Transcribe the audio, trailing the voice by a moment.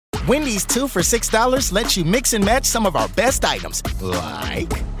Wendy's 2 for $6 lets you mix and match some of our best items,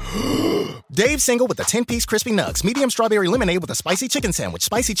 like Dave Single with a 10-piece crispy nugs, medium strawberry lemonade with a spicy chicken sandwich,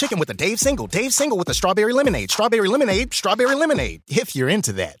 spicy chicken with a Dave Single with a strawberry lemonade, if you're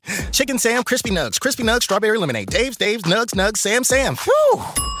into that. Chicken Sam, crispy nugs, strawberry lemonade, Dave's, nugs, Sam. Whew.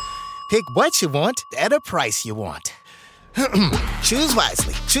 Pick what you want at a price you want. Choose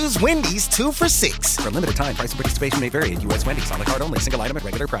wisely. Choose Wendy's 2 for $6. For a limited time, price and participation may vary at U.S. Wendy's. On the card only. Single item at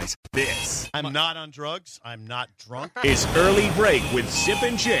regular price. This I'm not on drugs. I'm not drunk. is Early Break with Sip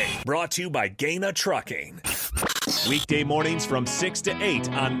and Jay, brought to you by Gaina Trucking. Weekday mornings from 6 to 8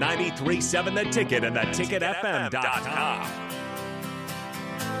 on 93.7 The Ticket and theticketfm.com.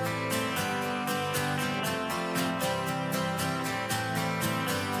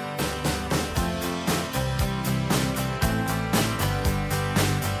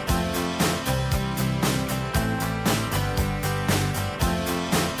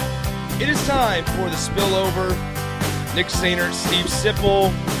 It is time for the spillover. Nick Sainert, Steve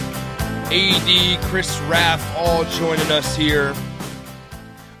Sipple, AD, Chris Raff, all joining us here.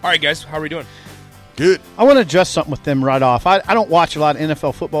 All right, guys, how are we doing? Good. I want to address something with them right off. I don't watch a lot of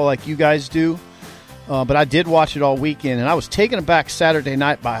NFL football like you guys do, but I did watch it all weekend, and I was taken aback Saturday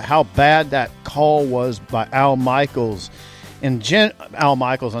night by how bad that call was by Al Michaels. And Al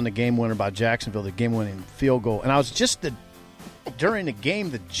Michaels on the game winner by Jacksonville, the game-winning field goal. And I was just during the game,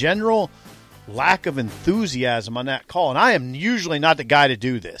 the general lack of enthusiasm on that call. And I am usually not the guy to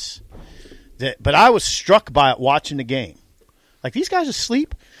do this. But I was struck by it watching the game. Like, these guys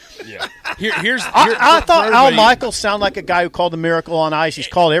asleep? Yeah. I thought Al Michaels sounded like a guy who called a miracle on ice. He's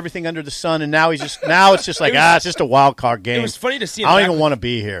called everything under the sun, and now it's just like, it's just a wild card game. It was funny to see him I don't even want to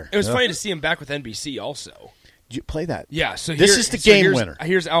be here. It was funny to see him back with NBC also. Did you play that? Yeah. So this is the game winner.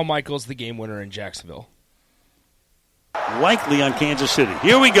 Here's Al Michaels, the game winner in Jacksonville. Likely on Kansas City.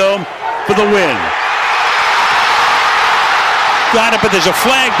 Here we go for the win. Got it, but there's a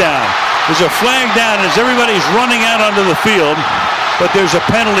flag down. There's a flag down as everybody's running out onto the field, but there's a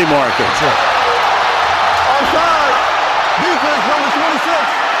penalty marker. Offside. Defense number 26.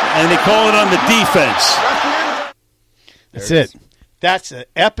 And they call it on the defense. That's it. That's an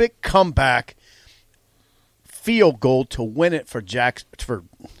epic comeback field goal to win it for Jacksonville.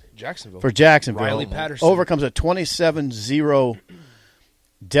 Riley Patterson overcomes a 27-0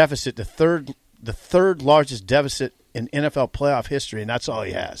 deficit, the third largest deficit in NFL playoff history, and that's all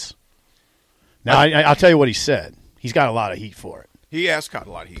he has. Now, I'll tell you what he said. He's got a lot of heat for it. He has got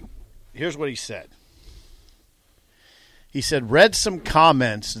a lot of heat. Here's what he said. He said, read some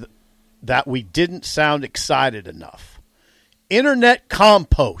comments that we didn't sound excited enough. Internet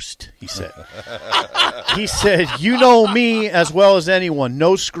compost, he said. He said, you know me as well as anyone.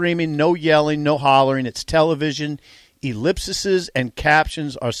 No screaming, no yelling, no hollering. It's television. Ellipses and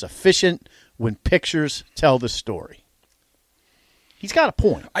captions are sufficient when pictures tell the story. He's got a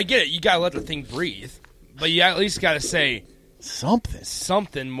point. I get it. You got to let the thing breathe. But you at least got to say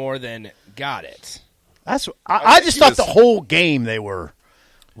something more than got it. That's. I just thought the whole game they were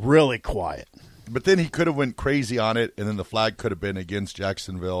really quiet. But then he could have went crazy on it, and then the flag could have been against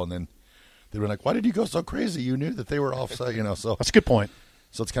Jacksonville, and then they were like, why did you go so crazy? You knew that they were offside, So that's a good point.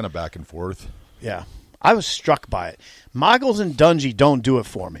 So it's kind of back and forth. Yeah. I was struck by it. Michaels and Dungy don't do it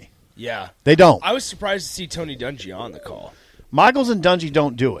for me. Yeah. They don't. I was surprised to see Tony Dungy on the call. Michaels and Dungy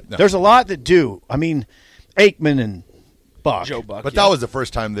don't do it. No. There's a lot that do. I mean, Aikman and Buck. Joe Buck. But that was the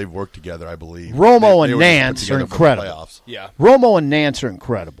first time they've worked together, I believe. Romo and Nance are incredible. Yeah. Romo and Nance are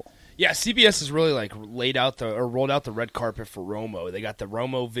incredible. Yeah, CBS has really rolled out the red carpet for Romo. They got the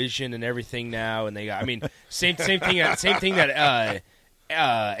Romo vision and everything now, and they got same thing that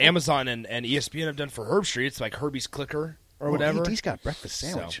Amazon and ESPN have done for Herb Street. It's like Herbie's Clicker or whatever. He's got breakfast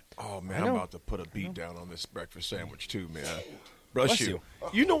sandwich. So, oh man, I'm about to put a beat down on this breakfast sandwich too, man. Bless you.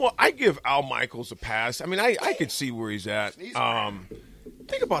 You know what? I give Al Michaels a pass. I mean, I could see where he's at.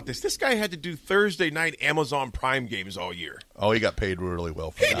 Think about this. This guy had to do Thursday night Amazon Prime games all year. Oh, he got paid really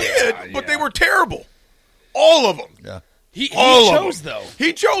well for that. He did, but they were terrible. All of them. Yeah. He chose, though.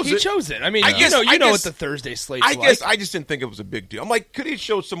 He chose it. He chose it. I mean, I guess, you know what the Thursday slate's like. I guess I just didn't think it was a big deal. I'm like, could he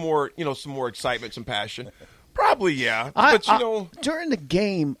show some more excitement, some passion? Probably, yeah. But, during the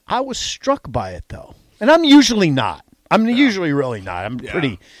game, I was struck by it, though. And I'm usually not. I'm usually really not. I'm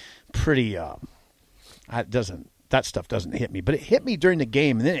pretty that stuff doesn't hit me. But it hit me during the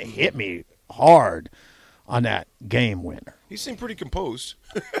game, and then it hit me hard on that game winner. He seemed pretty composed.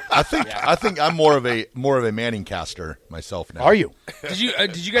 I think I'm more of a Manning caster myself now. Are you? Did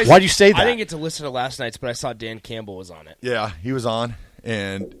you guys? Why'd you say that? I didn't get to listen to last night's, but I saw Dan Campbell was on it. Yeah, he was on,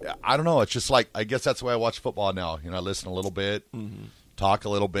 and I don't know. It's just like, I guess that's the way I watch football now. I listen a little bit, talk a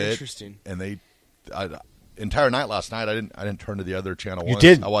little bit. Interesting. And entire night last night, I didn't turn to the other channel. You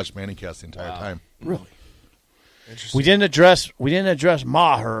didn't? I watched Manningcast the entire time. Really? Interesting. We didn't address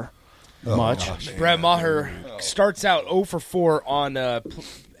Maher much. Brett Maher starts out 0 for 4 on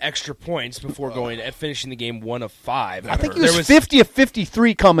extra points before finishing the game 1 of 5. I think he was 50 of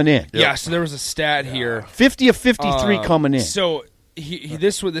 53 coming in. Yeah, so there was a stat here. 50 of 53 coming in. So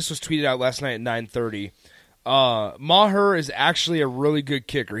this was tweeted out last night at 9:30. Maher is actually a really good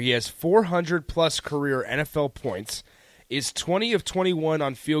kicker. He has 400-plus career NFL points, is 20 of 21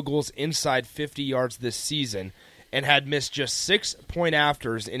 on field goals inside 50 yards this season, and had missed just 6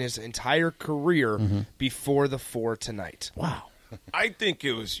 point-afters in his entire career before the 4 tonight. Wow. I think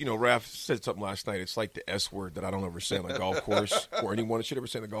it was, Raph said something last night. It's like the S word that I don't ever say on the golf course, or anyone should ever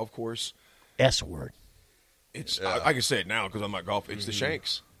say on the golf course. S word. It's I can say it now because I'm not golf. It's the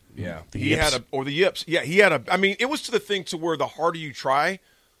shanks. Yeah. The yips. Yeah, he had I mean, it was to the thing to where the harder you try,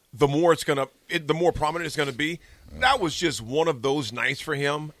 the more the more prominent it's gonna be. That was just one of those nights for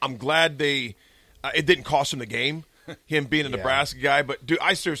him. I'm glad it didn't cost him the game. Him being a Nebraska guy, but dude,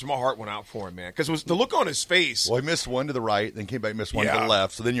 my heart went out for him, man, because it was the look on his face. Well, he missed one to the right, then came back, missed one to the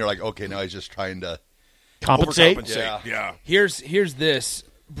left. So then you're like, okay, now he's just trying to compensate. Yeah. Here's this.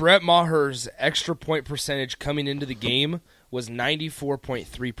 Brett Maher's extra point percentage coming into the game was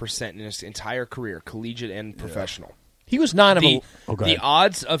 94.3% in his entire career, collegiate and professional. He was 9 of the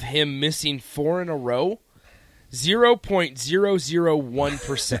odds of him missing 4 in a row,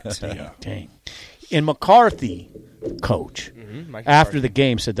 0.001%. Dang. And McCarthy, coach, after the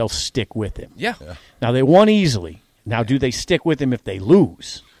game said they'll stick with him. Yeah. Now, they won easily. Now, do they stick with him if they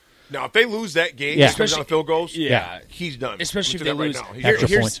lose? Now, if they lose that game, especially on field goals, he's done. Especially if they lose. Right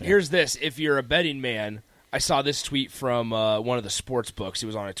here's this. If you're a betting man, I saw this tweet from one of the sports books. It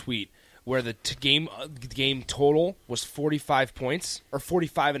was on a tweet where the game total was 45 points or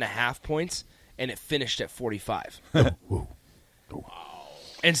 45.5 points, and it finished at 45. Wow.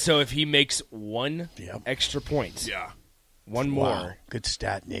 And so if he makes one extra point, one more. Good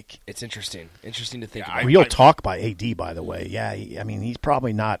stat, Nick. It's interesting. Interesting to think about. Real talk by AD, by the way. Yeah, I mean, he's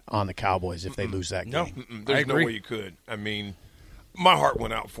probably not on the Cowboys if they lose that game. No, there's no way you could. I mean, my heart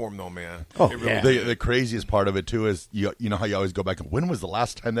went out for him, though, man. Oh, The craziest part of it, too, is you know how you always go back, when was the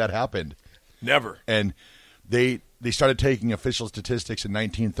last time that happened? Never. And they started taking official statistics in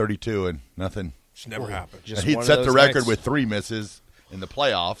 1932, and nothing. It's never happened. And he'd set the record with 3 misses in the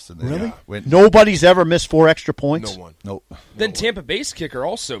playoffs. And then went, nobody's ever missed 4 extra points? No one. Nope. Then Tampa Bay's kicker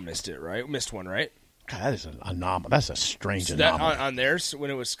also missed one, right? God, that is an anomaly. That's a strange that anomaly. on theirs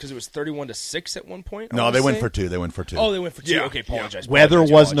when it was 31-6 at one point. No, they went for 2. They went for 2. Oh, they went for 2. Yeah. Okay, apologize. Weather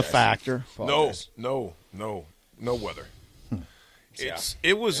wasn't a factor. No weather.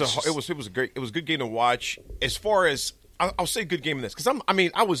 It was a good game to watch. As far as I'll say, good game in this because I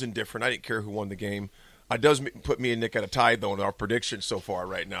was indifferent. I didn't care who won the game. It does put me and Nick at a tie though in our predictions so far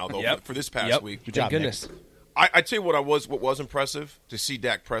right now though for this past week. Good job, thank goodness. Nick. I tell you what was impressive to see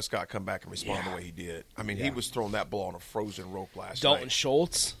Dak Prescott come back and respond the way he did. I mean, he was throwing that ball on a frozen rope last night. Dalton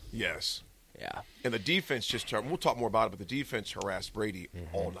Schultz. Yes. Yeah. And the defense we'll talk more about it, but the defense harassed Brady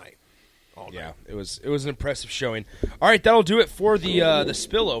all night. Yeah, it was an impressive showing. All right, that'll do it for the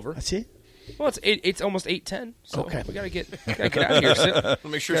spillover. That's it? Well, it's almost 8:10, so okay. we gotta get out of here. Let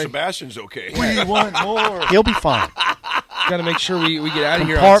me make sure Sebastian's okay. We want more. He'll be fine. Gotta make sure we get out of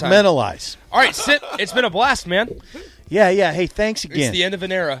here on time. Compartmentalize. All right, Sip, it's been a blast, man. Yeah. Hey, thanks again. It's the end of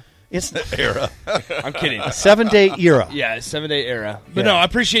an era. It's the era. I'm kidding. 7-day era. Yeah, 7-day era. But no, I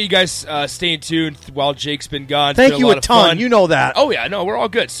appreciate you guys staying tuned while Jake's been gone. Thank you a ton. Fun. You know that. Oh, yeah. No, we're all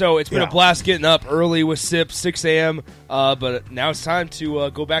good. So it's been a blast getting up early with Sip, 6 a.m. But now it's time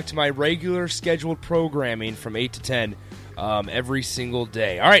to go back to my regular scheduled programming from 8 to 10 every single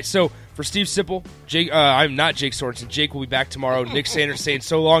day. All right, so for Steve Sipple, Jake, I'm not Jake Sorensen. Jake will be back tomorrow. Nick Sanders saying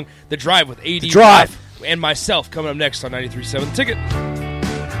so long. The Drive with AD Drive. and myself coming up next on 93.7 The Ticket.